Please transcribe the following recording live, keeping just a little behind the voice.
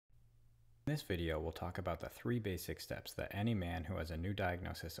In this video, we'll talk about the 3 basic steps that any man who has a new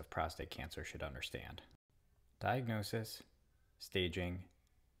diagnosis of prostate cancer should understand: diagnosis, staging,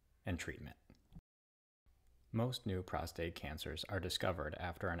 and treatment. Most new prostate cancers are discovered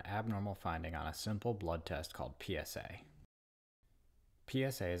after an abnormal finding on a simple blood test called PSA.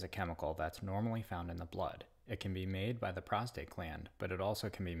 PSA is a chemical that's normally found in the blood. It can be made by the prostate gland, but it also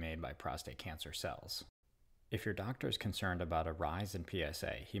can be made by prostate cancer cells. If your doctor is concerned about a rise in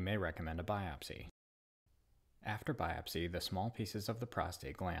PSA, he may recommend a biopsy. After biopsy, the small pieces of the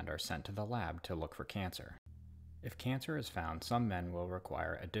prostate gland are sent to the lab to look for cancer. If cancer is found, some men will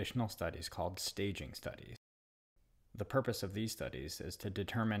require additional studies called staging studies. The purpose of these studies is to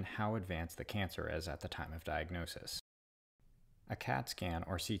determine how advanced the cancer is at the time of diagnosis. A CAT scan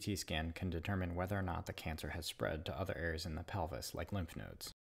or CT scan can determine whether or not the cancer has spread to other areas in the pelvis, like lymph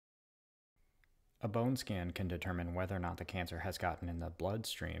nodes. A bone scan can determine whether or not the cancer has gotten in the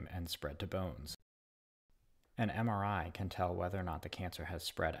bloodstream and spread to bones. An MRI can tell whether or not the cancer has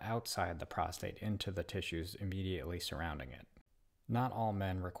spread outside the prostate into the tissues immediately surrounding it. Not all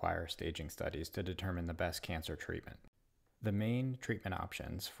men require staging studies to determine the best cancer treatment. The main treatment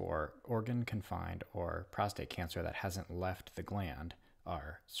options for organ-confined or prostate cancer that hasn't left the gland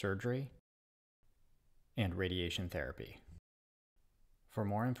are surgery and radiation therapy. For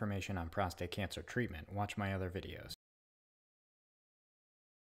more information on prostate cancer treatment, watch my other videos.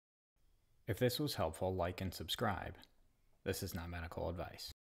 If this was helpful, like and subscribe. This is not medical advice.